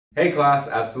Hey class,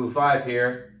 Absolute 5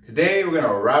 here. Today we're going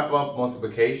to wrap up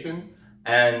multiplication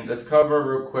and let's cover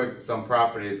real quick some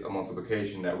properties of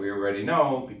multiplication that we already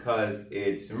know because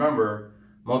remember,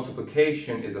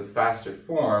 multiplication is a faster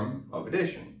form of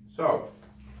addition. So,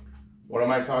 what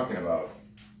am I talking about?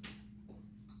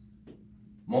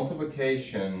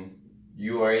 Multiplication,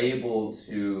 you are able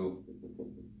to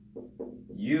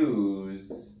use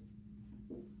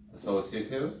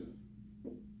associative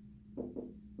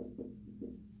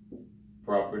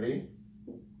property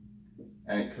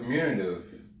and commutative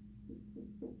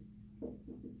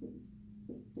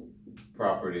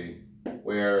property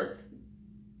where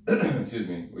excuse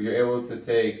me, where you're able to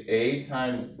take A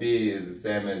times B is the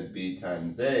same as B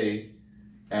times A,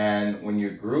 and when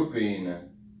you're grouping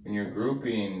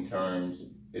terms,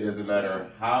 it doesn't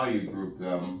matter how you group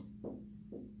them,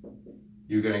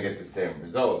 you're going to get the same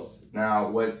results. Now,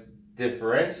 what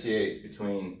differentiates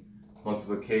between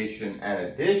multiplication and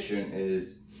addition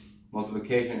is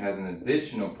multiplication has an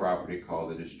additional property called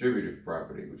the distributive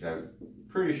property, which I'm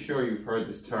pretty sure you've heard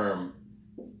this term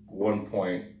one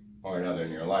point or another in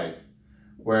your life,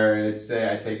 where it's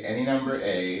say I take any number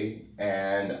A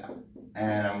and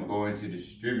I'm going to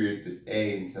distribute this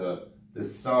A into the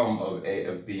sum of A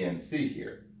of B and C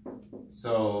here.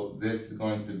 So this is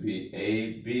going to be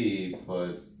AB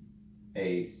plus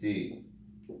AC,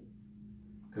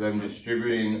 because I'm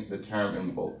distributing the term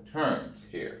in both terms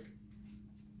here.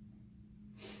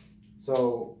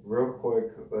 So real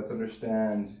quick, let's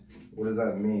understand what does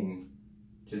that mean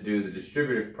to do the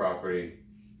distributive property.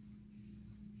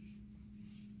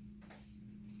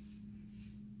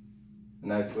 A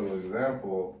nice little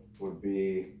example would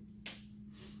be,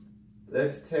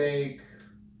 let's take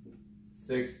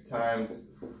 6 times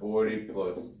 40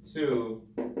 plus 2.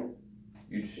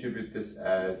 You distribute this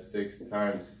as 6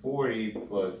 times 40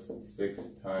 plus 6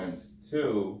 times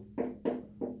 2.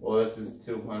 Well, this is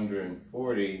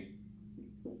 240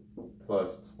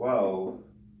 plus 12,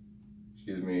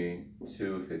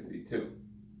 252.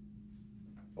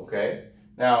 Okay?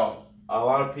 Now, a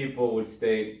lot of people would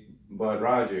state, but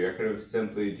Roger, I could have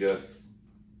simply just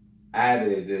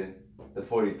added the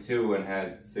 42 and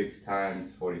had 6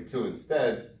 times 42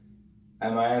 instead.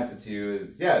 And my answer to you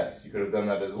is yes, you could have done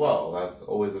that as well. That's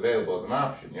always available as an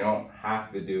option. You don't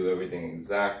have to do everything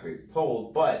exactly as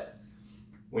told, but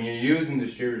when you're using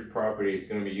distributive property, it's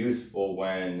going to be useful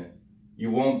when you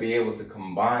won't be able to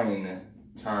combine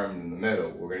terms in the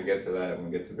middle. We're going to get to that when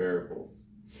we get to variables.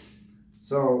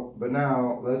 So, but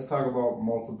now let's talk about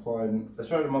multiplying. Let's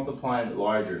try to multiply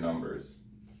larger numbers.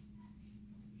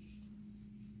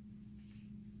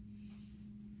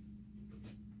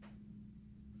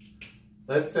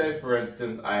 Let's say, for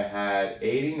instance, I had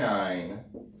 89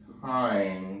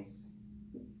 times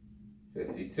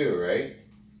 52, right?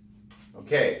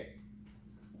 Okay.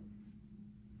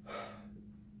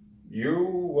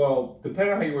 Well,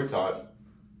 depending on how you were taught,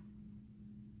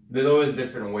 there's always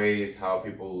different ways how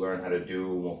people learn how to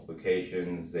do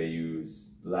multiplications. They use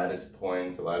lattice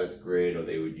points, a lattice grid, or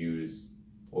they would use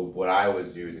what I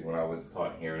was using when I was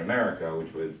taught here in America,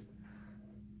 which was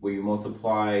where you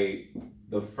multiply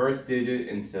the first digit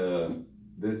into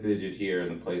this digit here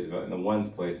in the ones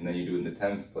place, and then you do it in the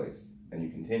tens place, and you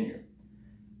continue.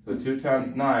 So 2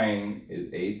 times 9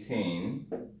 is 18,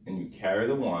 and you carry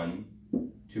the 1.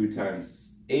 2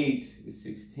 times 8 is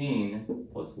 16,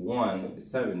 plus 1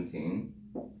 is 17.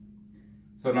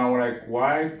 So now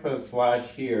why I put a slash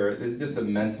here, this is just a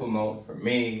mental note for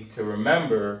me to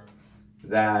remember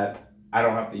that I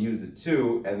don't have to use the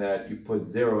 2 and that you put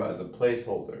 0 as a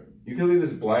placeholder. You can leave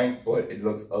this blank, but it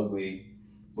looks ugly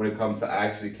when it comes to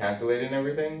actually calculating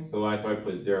everything. So that's why I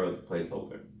put 0 as a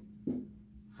placeholder.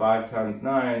 5 times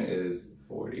 9 is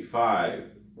 45.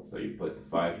 So you put the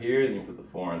 5 here, and you put the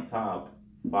 4 on top.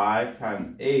 5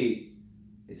 times 8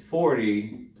 is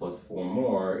 40, plus 4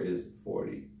 more is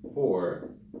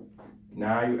 44.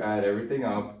 Now you add everything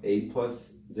up. 8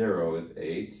 plus 0 is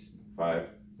 8.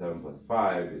 7 plus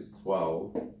 5 is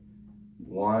 12.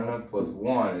 1 plus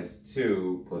 1 is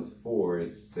 2, plus 4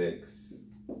 is 6.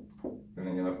 And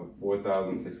then you're left with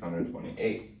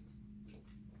 4,628.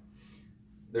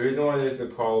 The reason why they're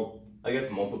called, I guess,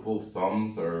 multiple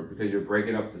sums, or because you're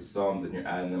breaking up the sums and you're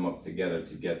adding them up together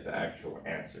to get the actual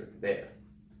answer there.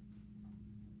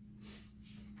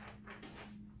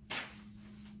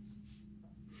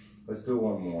 Let's do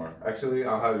one more. Actually,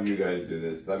 I'll have you guys do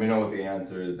this. Let me know what the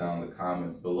answer is down in the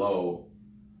comments below.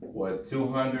 What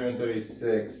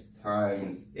 236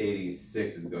 times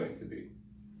 86 is going to be.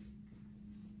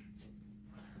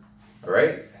 All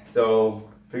right, so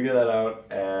figure that out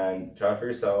and try it for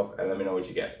yourself and let me know what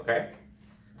you get, okay?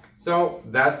 So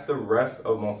that's the rest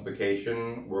of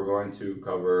multiplication. We're going to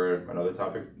cover another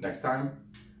topic next time.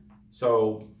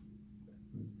 So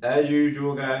as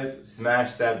usual, guys,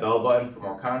 smash that bell button for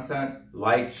more content.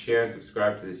 Like, share, and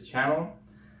subscribe to this channel.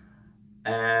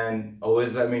 And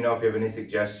always let me know if you have any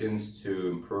suggestions to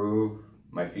improve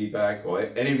my feedback, or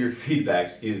any of your feedback,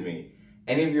 excuse me.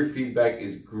 Any of your feedback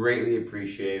is greatly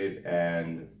appreciated,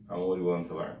 and I'm always willing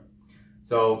to learn.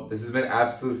 So this has been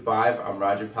Absolute 5. I'm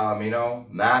Roger Palomino.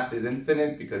 Math is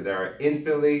infinite because there are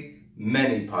infinitely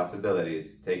many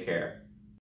possibilities. Take care.